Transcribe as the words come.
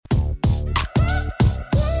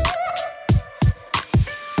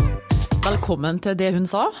Velkommen til Det hun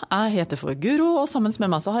sa. Jeg heter for Guro, og sammen med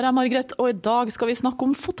meg så har jeg Margret, og i dag skal vi snakke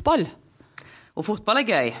om fotball. Og fotball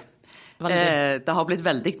gøy. Det har blitt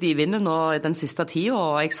veldig i vinden nå den siste tiden,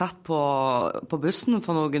 og jeg satt på bussen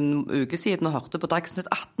for noen uker siden og hørte på Dagsnytt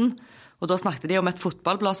 18, og da snakket de om et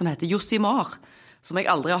fotballblad som heter Josimar, som jeg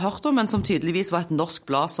aldri har hørt om, men som tydeligvis var et norsk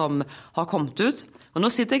blad som har kommet ut. Og nå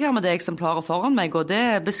sitter jeg her med det eksemplaret foran meg, og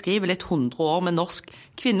det beskriver litt 100 år med norsk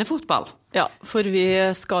kvinnefotball. Ja, for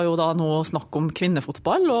vi skal jo da nå snakke om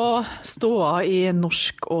kvinnefotball og ståa i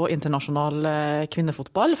norsk og internasjonal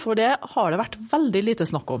kvinnefotball, for det har det vært veldig lite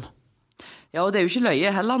snakk om. Ja, og det er jo ikke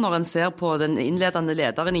løye heller når en ser på den innledende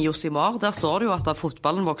lederen i Josimar. Der står det jo at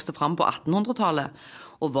fotballen vokste fram på 1800-tallet,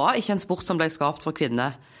 og var ikke en sport som ble skapt for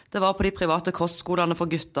kvinner. Det var på de private kostskolene for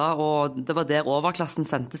gutter, og det var der overklassen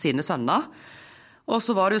sendte sine sønner. Og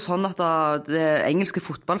så var det jo sånn at det engelske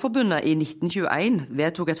fotballforbundet i 1921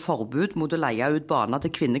 vedtok et forbud mot å leie ut baner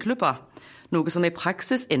til kvinneklubber, noe som i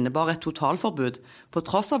praksis innebar et totalforbud, på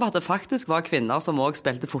tross av at det faktisk var kvinner som også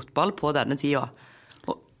spilte fotball på denne tida.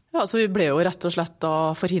 Ja, så vi ble jo rett og slett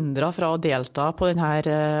forhindret fra å delta på denne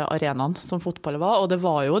arenaen som fotball var, og det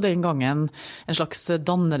var jo den gangen en slags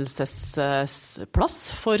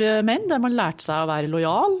dannelsesplass for menn, der man lærte seg å være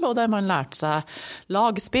lojal, og der man lærte seg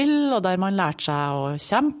lagspill, og der man lærte seg å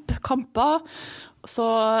kjempe kamper. Så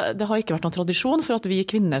det har ikke vært noen tradisjon for at vi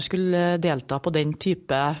kvinner skulle delta på den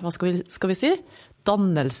type, hva skal vi si,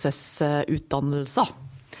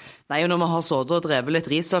 dannelsesutdannelser. Nei, og når vi har sittet og drevet litt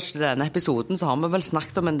research til denne episoden, så har vi vel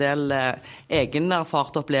snakket om en del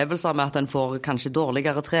egenerfarte opplevelser med at en får kanskje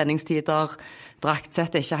dårligere treningstider,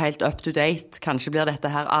 draktsett er ikke helt up to date, kanskje blir dette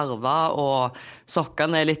her arvet, og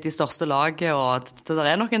sokkene er litt i største laget, og det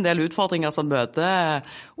er nok en del utfordringer som møter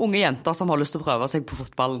unge jenter som har lyst til å prøve seg på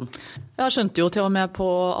fotballen. Jeg skjønte jo til og med på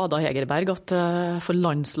Ada Hegerberg at for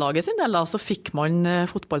landslaget sin del, så fikk man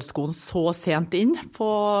fotballskoen så sent inn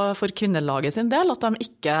for kvinnelaget sin del, at de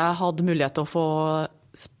ikke hadde mulighet til å få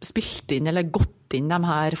spilt inn eller gått inn de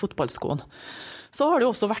her fotballskoene. Så har det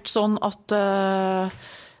jo også vært sånn at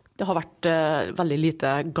det har vært veldig lite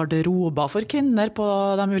garderober for kvinner på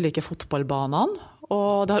de ulike fotballbanene,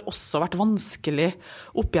 og det har også vært vanskelig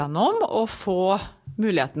opp igjennom å få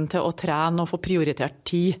muligheten til å trene og få prioritert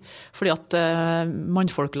tid, fordi at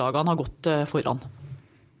mannfolklagene har gått foran.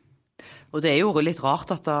 Og det er jo litt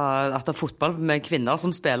rart at fotball med kvinner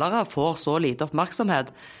som spillere får så lite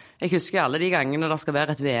oppmerksomhet. Jeg husker alle de gangene det skal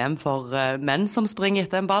være et VM for menn som springer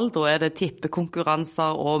etter en ball. Da er det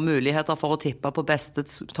tippekonkurranser og muligheter for å tippe på beste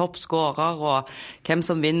toppskårer, og hvem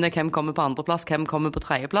som vinner, hvem kommer på andreplass, hvem kommer på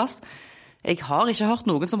tredjeplass. Jeg har ikke hørt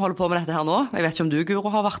noen som holder på med dette her nå. Jeg vet ikke om du, Guro,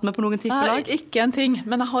 har vært med på noen tippelag? Nei, ikke en ting,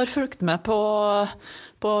 men jeg har fulgt med på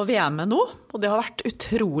VM-et nå, og det har vært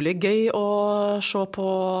utrolig gøy å se på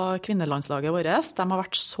kvinnelandslaget vårt. De har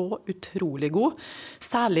vært så utrolig gode,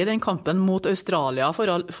 særlig den kampen mot Australia for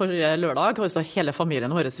lørdag. Altså hele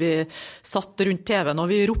familien vår, vi satt rundt TV-en og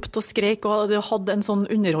vi ropte og skrek, og det hadde en sånn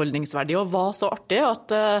underholdningsverdi og var så artig at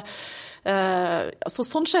så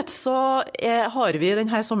sånn sett så har vi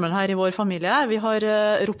denne sommeren her i vår familie, vi har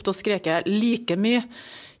ropt og skreket like mye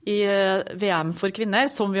i VM for kvinner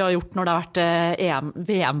som vi har gjort når det har vært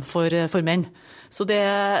VM for menn. Så det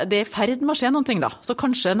er i ferd med å skje noen ting da. Så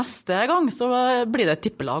kanskje neste gang så blir det et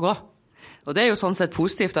tippelag også. Og det er jo sånn sett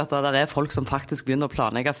positivt at det er folk som faktisk begynner å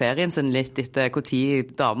planlegge ferien sin litt etter hvor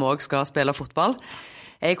tid damer også skal spille fotball.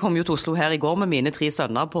 Jeg kom jo til Oslo her i går med mine 3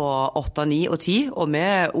 sønner på 8, 9 og 10, og vi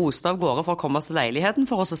oste av gårde for å komme oss til leiligheten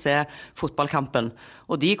for oss å se fotballkampen.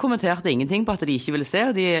 Og de kommenterte ingenting på at de ikke ville se,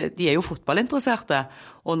 og de er jo fotballinteresserte.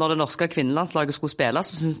 Og når det norske kvinnelandslaget skulle spille,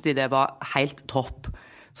 så syntes de det var helt topp.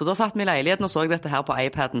 Så da satt vi i leiligheten og så dette her på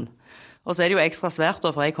iPaden. Og så er det jo ekstra svært,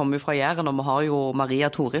 for jeg kommer jo fra Jæren, og vi har jo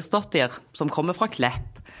Maria Torisdottir, som kommer fra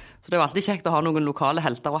Klepp. Så det er jo alltid kjekt å ha noen lokale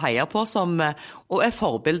helter å heie på, og er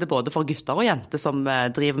forbilde både for gutter og jenter som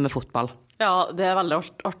driver med fotball. Ja, det er veldig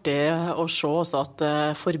artig å se også at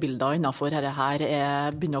forbilder innenfor dette her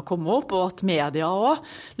begynner å komme opp, og at media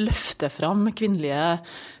også løfter fram kvinnelige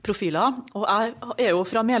profiler. Og jeg er jo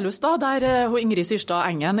fra Melhus da, der Ingrid Syrstad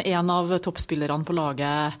Engen, en av toppspillerne på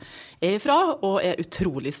laget, er ifra, og er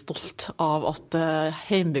utrolig stolt av at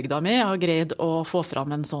heimbygda mi har greid å få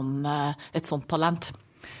fram et sånt talent.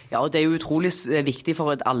 Ja, og det er jo utrolig viktig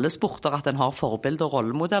for alle sporter at en har forbilder og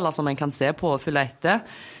rollemodeller som en kan se på og følge etter.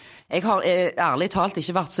 Jeg har ærlig talt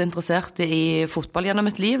ikke vært så interessert i fotball gjennom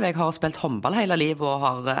mitt liv. Jeg har spilt håndball hele livet og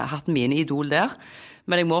har hatt mine idol der.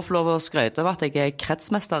 Men jeg må få lov å skryte av at jeg er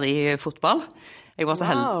kretsmester i fotball. Jeg var så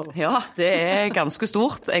heldig. Ja, det ganske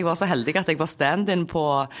stort. Jeg var så heldig at jeg var stand-in på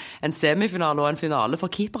en semifinale og en finale,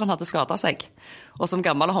 for keeperen hadde skadet seg. Og som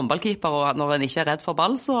gammel håndballkeeper, og når en ikke redd for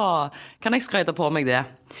ball, så kan jeg skryte på meg det.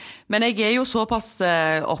 Men jeg jo såpass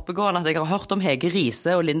oppegående at jeg har hørt om Hege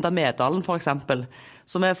Riise og Linda Medalen for eksempel,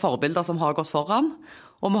 som forbilder som har gått foran.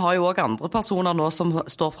 Og vi har jo også andre personer nå som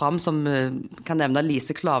står frem, som kan nevne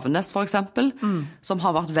Lise Klavenes for eksempel, som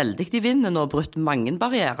har vært veldig i vinden og brutt mange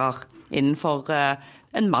barrierer innenfor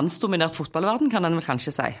en mannsdominert fotballverden, kan en vel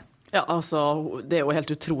kanskje si. Ja, altså, det jo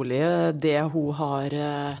helt utrolig det hun har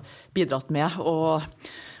bidratt med, og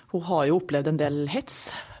hun har jo opplevd en del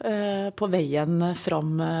hets på veien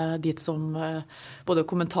fram dit som både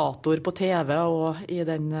kommentator på TV og i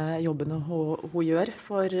den jobben hun gjør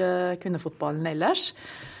for kvinnefotballen ellers.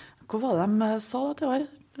 Hva var det de sa da til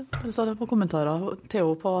henne? De sa det på kommentarer til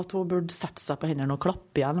henne på at hun burde sette seg på hendene og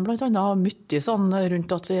klappe igjen, blant annet. Mye sånn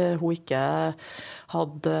rundt at hun ikke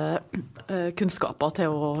hadde kunnskaper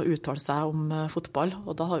til å uttale seg om fotball.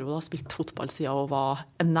 Og da har hun da spilt fotball siden hun var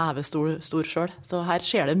en neve stor selv. Så her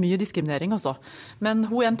skjer det mye diskriminering også. Men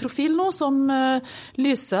hun en profil nå som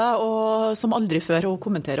lyser og som aldri før, og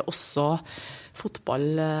kommenterer også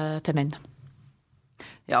fotball til menn.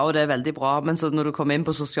 Ja, og det veldig bra, men så når du kommer inn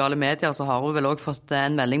på sosiale medier, så har hun vel også fått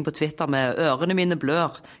en melding på Twitter med «Ørene mine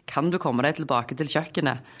blør, kan du komme deg tilbake til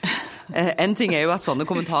kjøkkenet?» En ting jo at sånne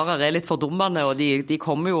kommentarer litt fordummende, og de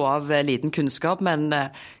kommer jo av liten kunnskap, men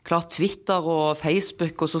klart Twitter og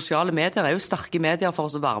Facebook og sosiale medier jo sterke medier for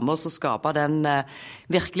oss å være med oss og skape den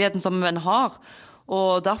virkeligheten som en har.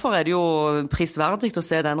 Og derfor det jo prisverdig å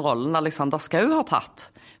se den rollen Alexander Schou har tatt,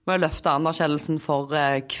 med å løfte anerkjennelsen for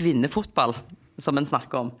kvinnefotball, som en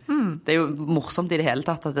snakker om. Det jo morsomt i det hele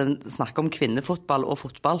tatt at en snakker om kvinnefotball og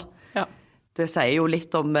fotball. Ja. Det sier jo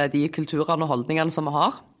litt om de kulturene og holdningene som vi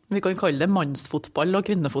har. Vi kan kalle det mannsfotball og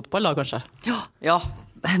kvinnefotball da, kanskje? Ja,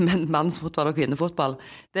 men mannsfotball og kvinnefotball.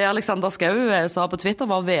 Det Alexander Schou sa på Twitter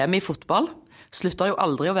var VM i fotball. Slutter jo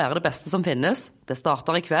aldri å være det beste som finnes. Det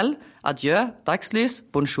starter i kveld. Adjø, dagslys,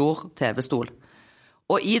 bonjour, TV-stol.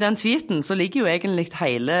 Og i den tweeten så ligger jo egentlig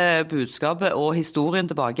hele budskapet og historien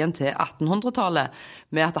tilbake igjen til 1800-tallet,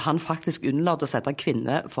 med at han faktisk unnlater å sette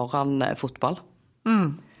kvinner foran fotball.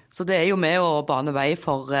 Så det jo med å bane vei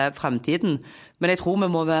for fremtiden. Men jeg tror vi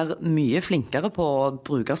må være mye flinkere på å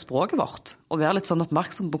bruke språket vårt, og være litt sånn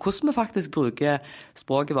oppmerksom på hvordan vi faktisk bruker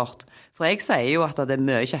språket vårt. For jeg sier jo at det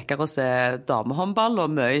mye kjekkere å se damehåndball,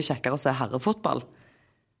 og mye kjekkere å se herrefotball.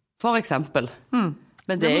 For eksempel.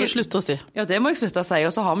 Men det må du slutte å si. Ja, det må jeg slutte å si.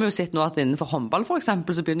 Og så har vi jo sett nå at innenfor håndball for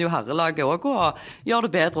eksempel, så begynner jo herrelaget også å gjøre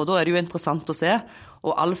det bedre, og da det jo interessant å se.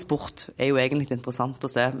 Og all sport jo egentlig interessant å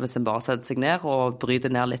se hvis en bare setter seg ned og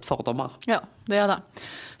bryter ned litt fordommer. Ja, det det.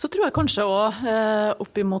 Så tror jeg kanskje også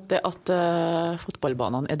opp imot det at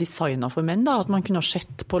fotballbanene designet for menn, da, at man kunne ha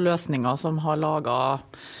sett på løsninger som har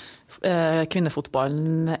laget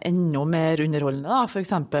kvinnefotballen enda mer underholdende, da. For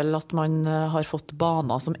eksempel at man har fått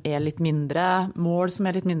baner som litt mindre, mål som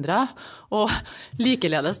litt mindre, og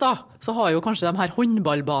likeledes da, så har jo kanskje de her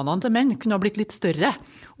håndballbanene til menn kunne ha blitt litt større,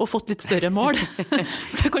 og fått litt større mål.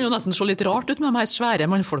 Det kan jo nesten se litt rart ut med de her svære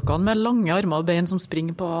mannfolkene med lange armer og bein som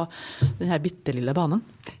springer på denne bittelille banen.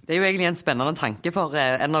 Det jo egentlig en spennende tanke, for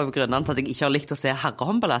en av grunnene til at jeg ikke har likt å se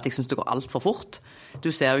herrehåndball at jeg synes det går alt for fort. Du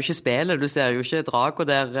ser jo ikke spillet, du ser jo ikke drag, og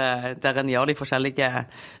der en gjør de forskjellige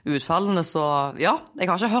utfallene. Så ja, jeg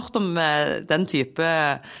har ikke hørt om den type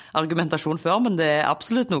argumentasjon før, men det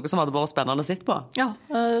absolutt noe som hadde vært spennende å sitte på. Ja,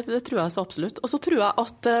 det tror jeg så absolutt. Og så tror jeg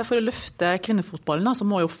at for å løfte kvinnefotballen, så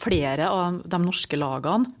må jo flere av de norske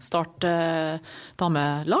lagene starte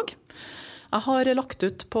damelag. Jeg har lagt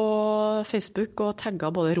ut på Facebook og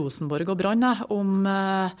tagget både Rosenborg og Brann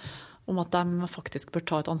om at de faktisk bør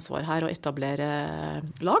ta et ansvar her og etablere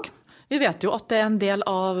lag. Vi vet jo at det en del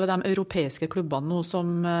av de europeiske klubbene nå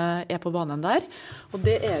som på banen der, og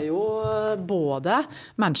det jo både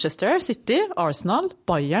Manchester City, Arsenal,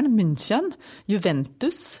 Bayern, München,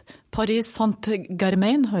 Juventus, Paris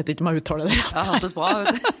Saint-Germain, jeg vet ikke om jeg uttaler det rett. Ja, det hørtes bra ut.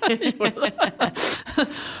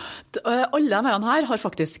 Alle de her har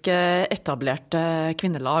faktisk etablert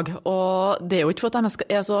kvinnelag, og det jo ikke for at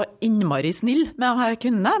de så innmari snill med de her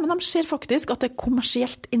kvinnene, men de ser faktisk at det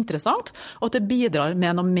kommersielt interessant, og at det bidrar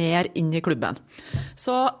med noe mer inn i klubben.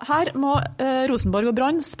 Så her må Rosenborg og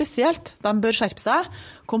Brann spesielt, de bør skjerpe seg,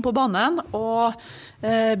 komme på banen og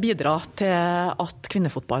bidra til at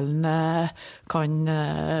kvinnefotballen kan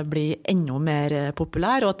bli enda mer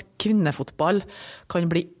populær, og at kvinnefotball kan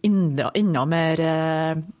bli enda mer,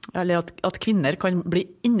 eller at kvinner kan bli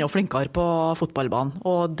enda flinkere på fotballbanen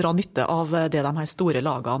og dra nytte av det de her store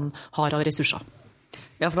lagene har av ressurser.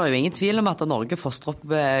 Ja, for det er jo ingen tvil om at Norge fostrer opp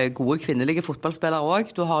gode kvinnelige fotballspillere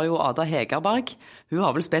også. Du har jo Ada Hegerberg. Hun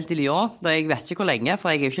har vel spilt i Lyon. Jeg vet ikke hvor lenge,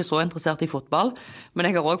 for jeg er jo ikke så interessert i fotball. Men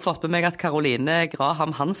jeg har også fått med meg at Caroline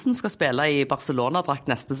Graham Hansen skal spille i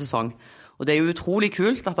Barcelona-drakt neste sesong. Og det er jo utrolig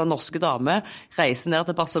kult at den norske dame reiser ned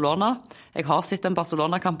til Barcelona. Jeg har sett en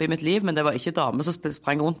Barcelona-kamp i mitt liv, men det var ikke dame som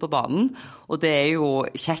sprang rundt på banen. Og det er jo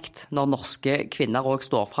kjekt når norske kvinner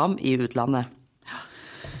også står frem i utlandet.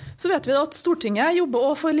 Så vet vi da at Stortinget jobber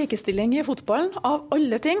også for likestilling i fotballen, av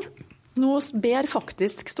alle ting. Nå ber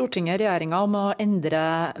faktisk Stortinget regjeringen om å endre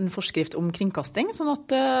en forskrift om kringkasting, sånn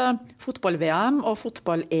at fotball-VM og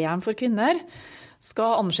fotball-EM for kvinner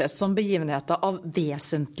skal anses som begivenheter av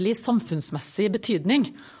vesentlig samfunnsmessig betydning.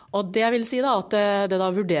 Og det vil si da at det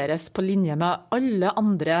da vurderes på linje med alle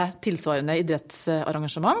andre tilsvarende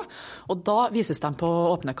idrettsarrangement, og da vises de på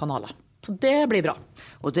åpne kanaler. Så det blir bra.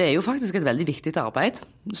 Og det er jo faktisk et veldig viktig arbeid.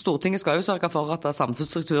 Stortinget skal jo sørge for at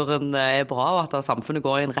samfunnsstrukturen er bra, og at samfunnet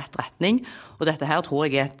går i en rett retning. Og dette her tror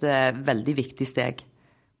jeg er et veldig viktig steg.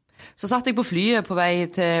 Så satt jeg på flyet på vei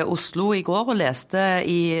til Oslo i går og leste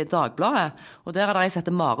i Dagbladet. Og der er det jeg som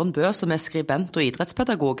heter Maren Bø, som er skribent og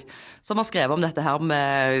idrettspedagog, som har skrevet om dette her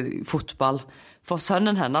med fotball. For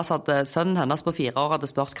sønnen hennes på 4 år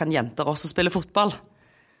hadde spurt, kan jenter også spille fotball?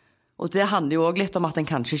 Og det handler jo også litt om at en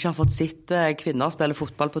kanskje ikke har fått sett kvinner spille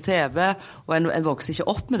fotball på TV, og en vokser ikke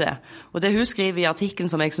opp med det. Og det hun skriver i artikkelen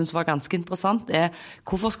som jeg synes var ganske interessant, er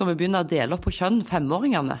hvorfor skal vi begynne å dele opp på kjønn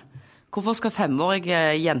 5-åringene? Hvorfor skal 5-årige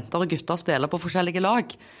jenter og gutter spille på forskjellige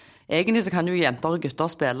lag? Egentlig så kan jo jenter og gutter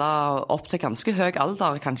spille opp til ganske høy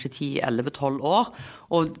alder, kanskje 10-11-12 år,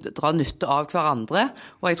 og dra nytte av hverandre.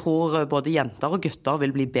 Og jeg tror både jenter og gutter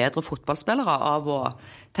vil bli bedre fotballspillere av å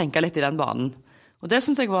tenke litt i den banen. Og det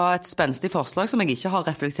synes jeg var et spenstig forslag som jeg ikke har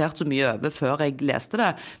reflektert så mye over før jeg leste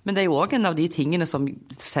det. Men det er jo også en av de tingene som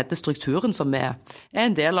setter strukturen som er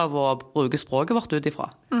en del av å bruke språket vårt ut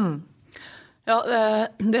ifra. Ja,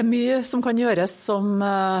 det er mye som kan gjøres som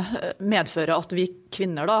medfører at vi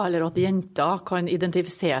kvinner, da, eller at jenter, kan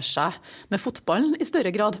identifisere seg med fotballen i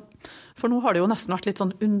større grad. For nå har det jo nesten vært litt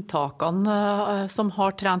sånn unntakene som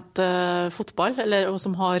har trent fotball, og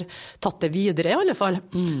som har tatt det videre i alle fall.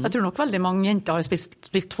 Jeg tror nok veldig mange jenter har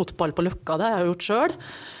spilt fotball på Løkka, det har jeg gjort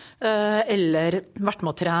selv. Eller vært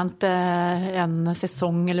med og trent en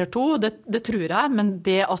sesong eller to, det tror jeg, men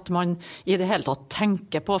det at man i det hele tatt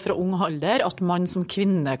tenker på fra ung alder, at man som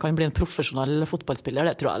kvinne kan bli en profesjonell fotballspiller,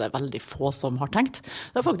 det tror jeg det er veldig få som har tenkt.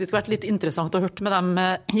 Det har faktisk vært litt interessant å høre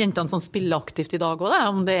med de jentene som spiller aktivt i dag også,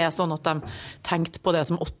 om det er sånn at de tenkte på det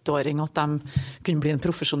som 8-åring, at de kunne bli en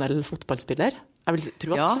profesjonell fotballspiller. Jeg vil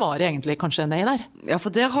tro at svaret egentlig kanskje er nei der. Ja, for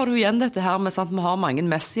der har du igjen dette her med sant, vi har mange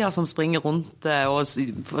messier som springer rundt, og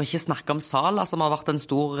for ikke snakke om Sala, som har vært en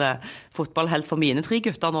stor fotballhelt for mine 3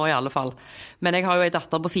 gutter nå i alle fall. Men jeg har jo en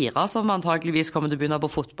datter på 4 som antageligvis kommer til å begynne på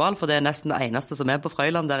fotball, for det er nesten det eneste som er på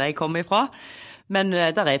Frøyland der jeg kommer ifra. Men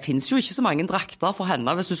finnes jo ikke så mange drakter for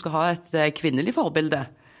henne hvis du skal ha et kvinnelig forbilde,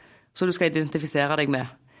 så du skal identifisere deg med.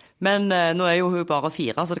 Men nå er jo hun bare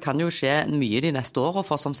 4, så det kan jo skje mye de neste årene.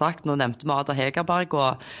 For som sagt, nå nevnte vi Ada Hegerberg,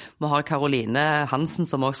 og vi har Caroline Hansen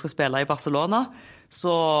som også skal spille i Barcelona.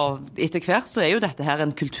 Så etter hvert så er jo dette her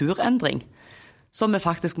en kulturendring som vi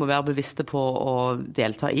faktisk må være bevisste på å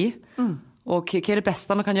delta i. Og hva er det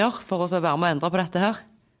beste vi kan gjøre for oss å være med og endre på dette her?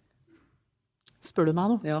 Spør du meg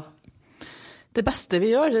nå? Ja. Det beste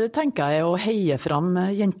vi gjør, det tenker jeg er å heie fram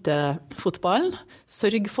jentefotballen.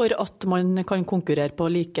 Sørg for at man kan konkurrere på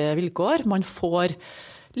like vilkår. Man får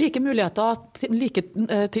like muligheter, like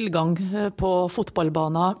tilgang på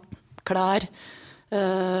fotballbaner, klær,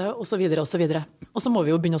 og så videre, og så videre. Og så må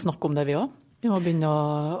vi jo begynne å snakke om det vi også. Vi må begynne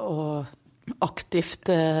å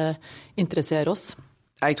aktivt interessere oss.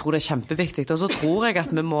 Jeg tror det er kjempeviktig, og så tror jeg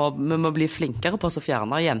at vi må bli flinkere på å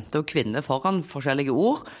fjerne jente og kvinne foran forskjellige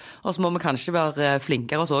ord, og så må vi kanskje være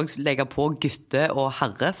flinkere og også legge på gutte og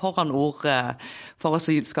herre foran ord for å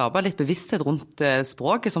skape litt bevissthet rundt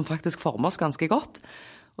språket som faktisk former oss ganske godt.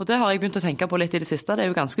 Og det har jeg begynt å tenke på litt i det siste. Det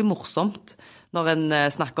er jo ganske morsomt når en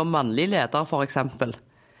snakker om mannlig leder for eksempel,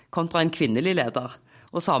 kontra en kvinnelig leder.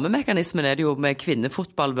 Og samme mekanismen er det jo med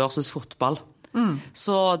kvinnefotball versus fotball.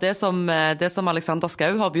 Så det som Alexander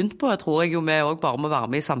Schou har begynt på, tror jeg jo vi også bare må være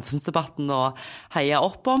med i samfunnsdebatten og heie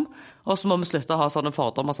opp om. Og så må vi slutte å ha sånne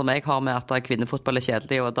fordommer som jeg har med at kvinnefotball er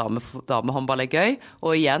kjedelig og damehåndball er gøy.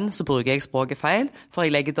 Og igjen så bruker jeg språket feil, for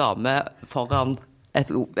jeg legger dame foran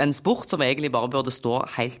en sport som egentlig bare burde stå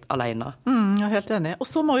helt alene. Jeg er helt enig. Og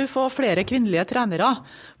så må vi få flere kvinnelige trenere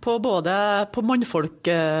på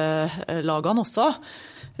mannfolklagene også.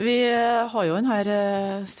 Vi har jo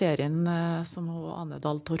denne serien som Ane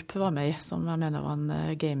Dahl Torp var med i, som jeg mener var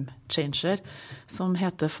en game changer, som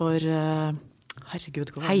heter for... Herregud,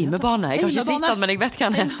 hva Heimebane. Jeg har ikke sett den, men jeg vet hva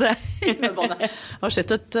den heter. Heimebane. Jeg har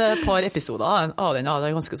sett et par episoder av den, det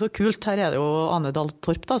er ganske så kult. Her er det jo Ane Dahl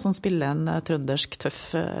Torp da, som spiller en trøndersk tøff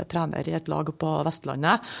trener i et lag på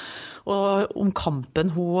Vestlandet. Og om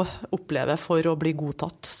kampen hun opplever for å bli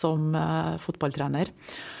godtatt som fotballtrener.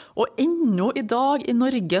 Og ennå i dag i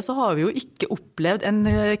Norge så har vi jo ikke opplevd en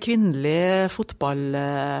kvinnelig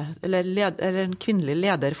eller en kvinnelig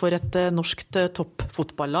leder for et norsk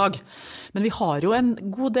toppfotballag. Men vi har jo en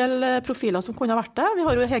god del profiler som kunne ha vært det. Vi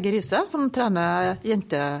har jo Hege Riise som trener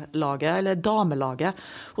jentelaget eller damelaget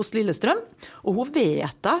hos Lillestrøm. Og hun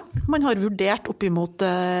vet det. Man har vurdert opp imot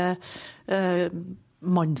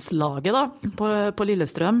mannslaget da, på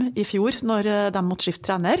Lillestrøm i fjor når de måtte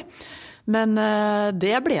skifte trener. Men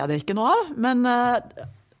det ble det ikke noe av. Men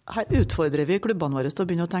her utfordrer vi klubbene våre til å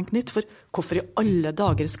begynne å tenke nytt. For hvorfor i alle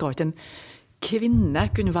dager skal ikke en kvinne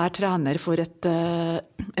kunne være trener for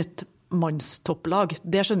et mannstopplag?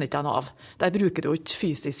 Det skjønner ikke jeg noe av. Der bruker du jo ikke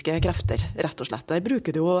fysiske krefter, rett og slett. Der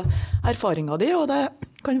bruker du jo erfaringen din, og det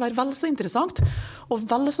kan være vel så interessant og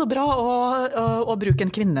vel så bra å bruke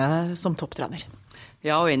en kvinne som topptrener.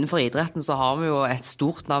 Ja, og innenfor idretten så har vi jo et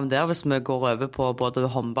stort navn der. Hvis vi går over på både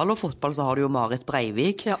håndball og fotball, så har du jo Marit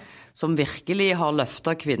Breivik, som virkelig har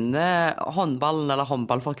løftet håndballen, eller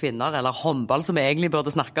håndball for kvinner, eller håndball som vi egentlig burde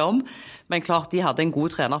snakke om. Men klart, de hadde en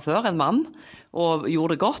god trener før, en mann, og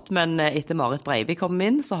gjorde det godt. Men etter Marit Breivik kom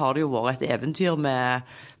inn, så har det jo vært et eventyr med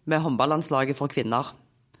håndballandslaget for kvinner.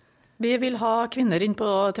 Vi vil ha kvinner inn på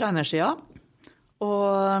trenersida,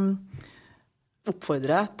 og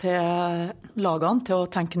oppfordre til lagene til å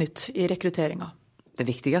tenke nytt i rekrutteringen. Det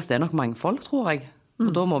viktigste er nok mangfold, tror jeg. Og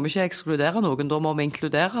da må vi ikke ekskludere noen, da må vi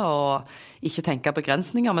inkludere og ikke tenke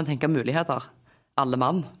begrensninger, men tenke muligheter. Alle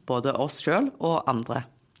mann, både oss selv og andre.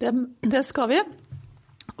 Det skal vi.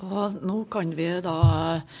 Og nå kan vi da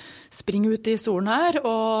springe ut i solen her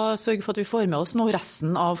og sørge for at vi får med oss nå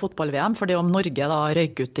resten av fotball-VM, for det om Norge da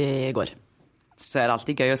røyk ut i går. Så er det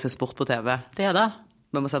alltid gøy å se sport på TV. Det er det.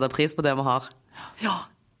 Vi må sette pris på det vi har. Ja.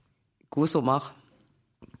 God sommer.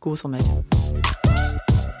 God sommer.